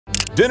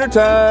Dinner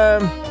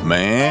time!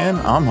 Man,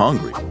 I'm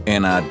hungry,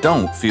 and I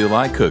don't feel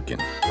like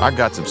cooking. I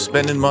got some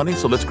spending money,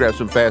 so let's grab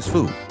some fast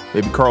food.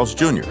 Maybe Carl's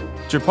Jr.,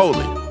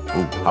 Chipotle.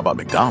 Ooh, how about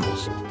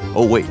McDonald's?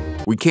 Oh wait,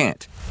 we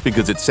can't,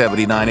 because it's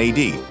 79 AD,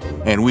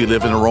 and we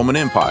live in the Roman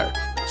Empire.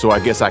 So I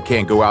guess I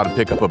can't go out and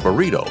pick up a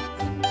burrito.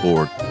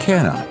 Or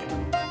can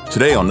I?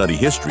 Today on Nutty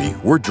History,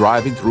 we're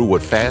driving through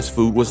what fast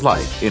food was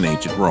like in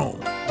ancient Rome.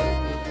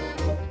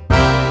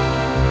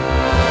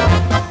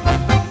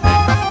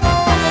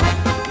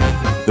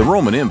 The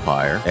Roman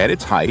Empire, at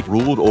its height,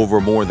 ruled over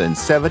more than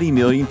 70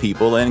 million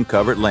people and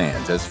covered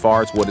lands as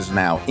far as what is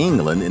now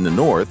England in the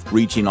north,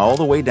 reaching all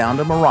the way down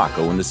to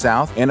Morocco in the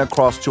south and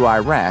across to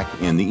Iraq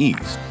in the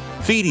east.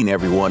 Feeding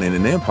everyone in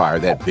an empire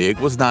that big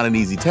was not an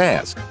easy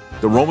task.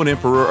 The Roman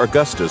Emperor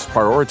Augustus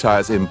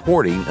prioritized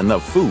importing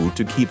enough food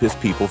to keep his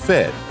people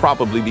fed,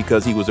 probably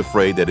because he was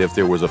afraid that if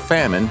there was a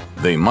famine,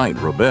 they might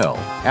rebel.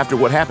 After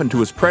what happened to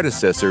his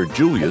predecessor,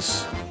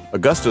 Julius,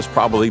 Augustus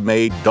probably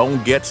made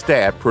 "don't get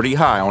stabbed" pretty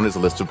high on his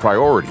list of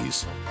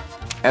priorities.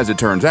 As it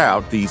turns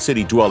out, the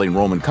city-dwelling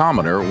Roman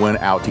commoner went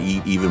out to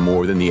eat even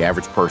more than the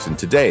average person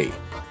today.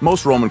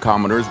 Most Roman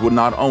commoners would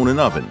not own an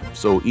oven,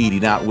 so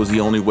eating out was the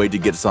only way to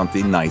get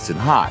something nice and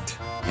hot.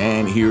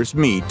 And here's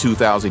me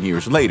 2,000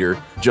 years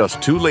later, just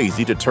too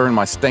lazy to turn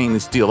my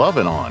stainless steel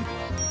oven on.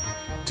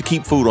 To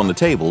keep food on the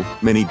table,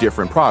 many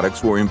different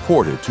products were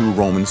imported to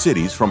Roman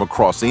cities from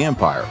across the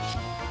empire.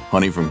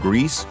 Honey from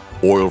Greece,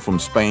 oil from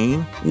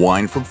Spain,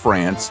 wine from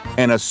France,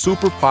 and a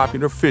super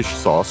popular fish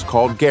sauce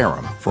called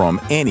garum from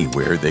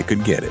anywhere they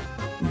could get it.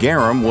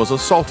 Garum was a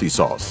salty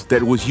sauce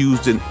that was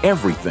used in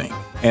everything,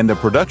 and the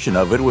production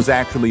of it was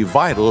actually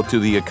vital to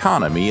the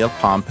economy of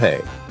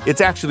Pompeii.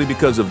 It's actually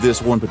because of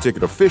this one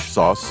particular fish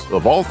sauce,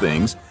 of all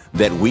things,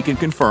 that we can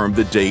confirm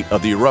the date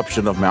of the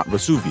eruption of Mount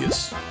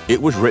Vesuvius.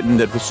 It was written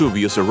that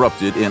Vesuvius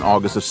erupted in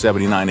August of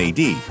 79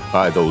 AD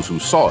by those who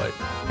saw it.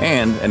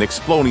 And an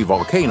exploding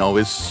volcano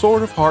is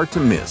sort of hard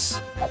to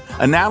miss.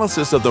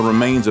 Analysis of the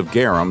remains of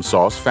garum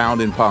sauce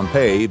found in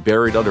Pompeii,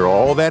 buried under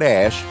all that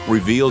ash,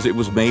 reveals it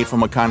was made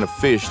from a kind of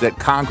fish that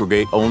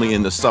congregate only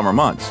in the summer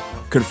months,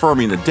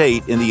 confirming the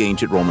date in the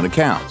ancient Roman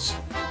accounts.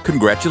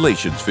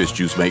 Congratulations, fish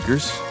juice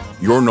makers!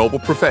 Your noble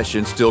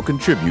profession still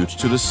contributes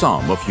to the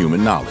sum of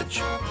human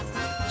knowledge.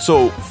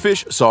 So,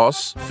 fish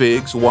sauce,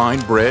 figs, wine,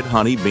 bread,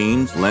 honey,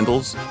 beans,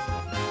 lentils,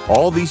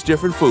 all these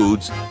different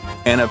foods,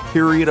 and a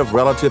period of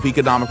relative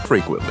economic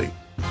frequency.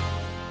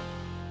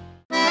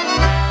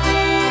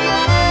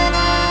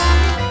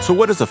 So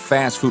what does a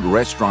fast food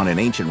restaurant in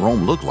ancient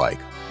Rome look like?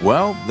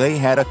 Well, they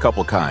had a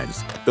couple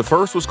kinds. The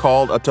first was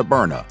called a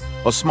taberna,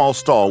 a small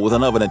stall with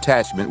an oven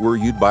attachment where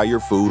you'd buy your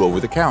food over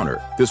the counter.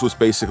 This was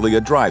basically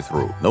a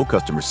drive-thru, no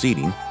customer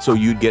seating, so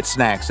you'd get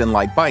snacks and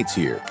light bites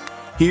here.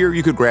 Here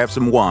you could grab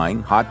some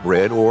wine, hot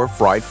bread, or a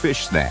fried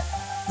fish snack.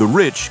 The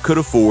rich could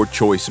afford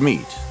choice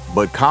meat,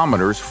 but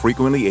commoners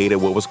frequently ate at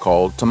what was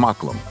called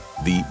tamaklum,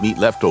 the meat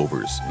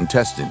leftovers,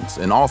 intestines,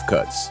 and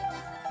offcuts.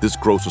 This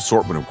gross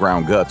assortment of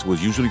ground guts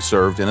was usually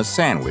served in a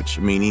sandwich,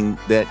 meaning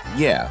that,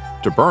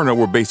 taberna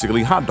were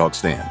basically hot dog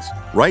stands,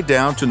 right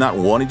down to not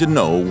wanting to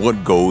know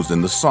what goes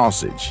in the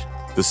sausage.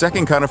 The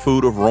second kind of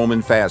food of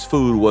Roman fast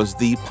food was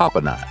the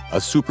papanai, a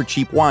super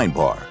cheap wine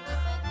bar.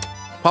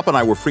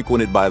 Papanai were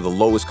frequented by the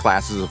lowest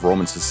classes of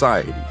Roman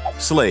society,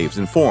 slaves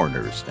and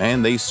foreigners,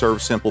 and they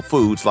served simple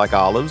foods like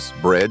olives,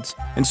 breads,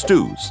 and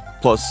stews,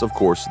 plus, of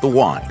course, the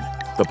wine.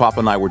 The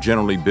papanai were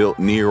generally built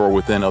near or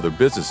within other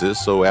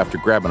businesses, so after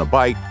grabbing a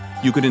bite,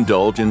 you could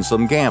indulge in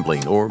some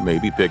gambling or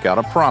maybe pick out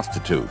a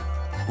prostitute.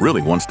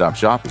 Really one-stop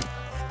shopping.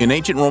 In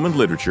ancient Roman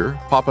literature,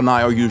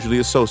 papanai are usually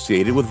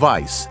associated with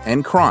vice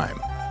and crime,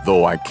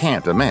 though I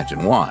can't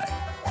imagine why.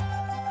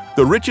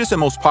 The richest and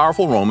most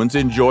powerful Romans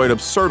enjoyed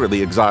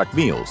absurdly exotic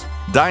meals,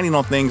 dining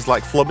on things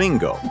like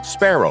flamingo,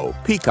 sparrow,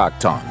 peacock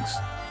tongues,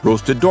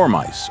 roasted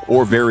dormice,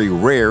 or very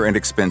rare and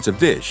expensive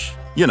dish,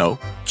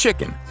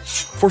 chicken.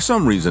 For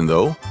some reason,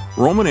 though,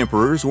 Roman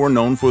emperors were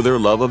known for their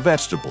love of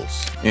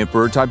vegetables.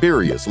 Emperor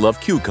Tiberius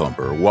loved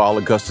cucumber, while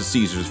Augustus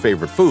Caesar's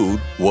favorite food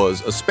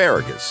was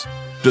asparagus.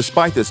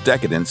 Despite this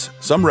decadence,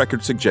 some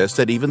records suggest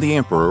that even the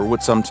emperor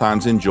would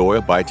sometimes enjoy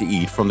a bite to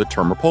eat from the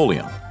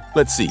termopolium.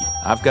 Let's see,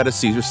 I've got a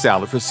Caesar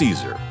salad for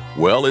Caesar.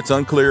 Well, it's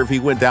unclear if he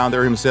went down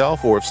there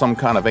himself or if some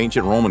kind of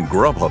ancient Roman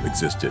Grubhub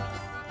existed.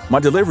 My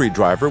delivery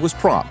driver was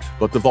prompt,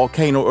 but the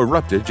volcano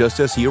erupted just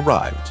as he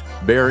arrived,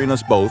 burying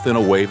us both in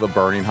a wave of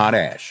burning hot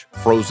ash,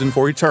 frozen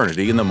for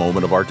eternity in the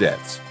moment of our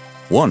deaths.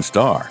 1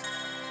 star.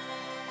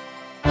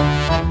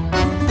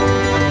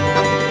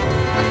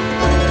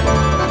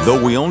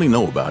 Though we only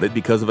know about it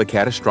because of a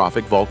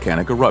catastrophic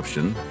volcanic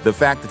eruption, the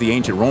fact that the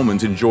ancient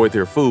Romans enjoyed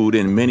their food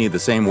in many of the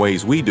same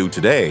ways we do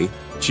today,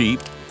 cheap,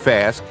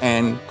 fast,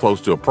 and close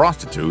to a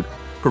prostitute,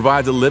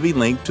 provides a living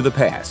link to the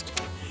past.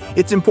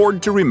 It's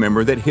important to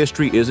remember that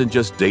history isn't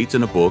just dates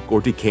in a book or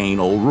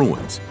decaying old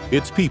ruins.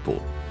 It's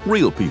people,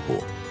 real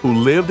people, who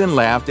lived and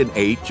laughed and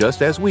ate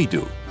just as we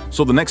do.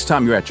 So the next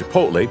time you're at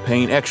Chipotle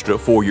paying extra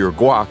for your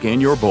guac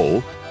in your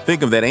bowl,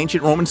 Think of that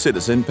ancient Roman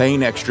citizen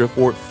paying extra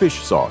for fish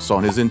sauce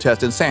on his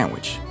intestine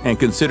sandwich, and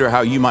consider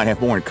how you might have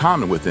more in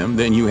common with him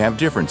than you have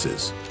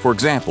differences. For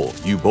example,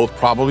 you both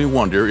probably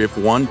wonder if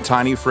one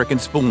tiny frickin'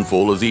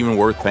 spoonful is even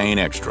worth paying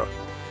extra.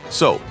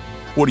 So,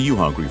 what are you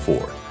hungry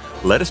for?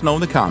 Let us know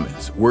in the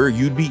comments where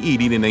you'd be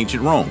eating in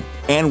ancient Rome,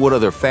 and what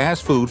other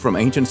fast food from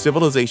ancient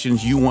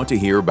civilizations you want to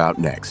hear about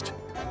next.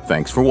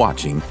 Thanks for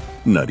watching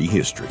Nutty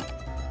History.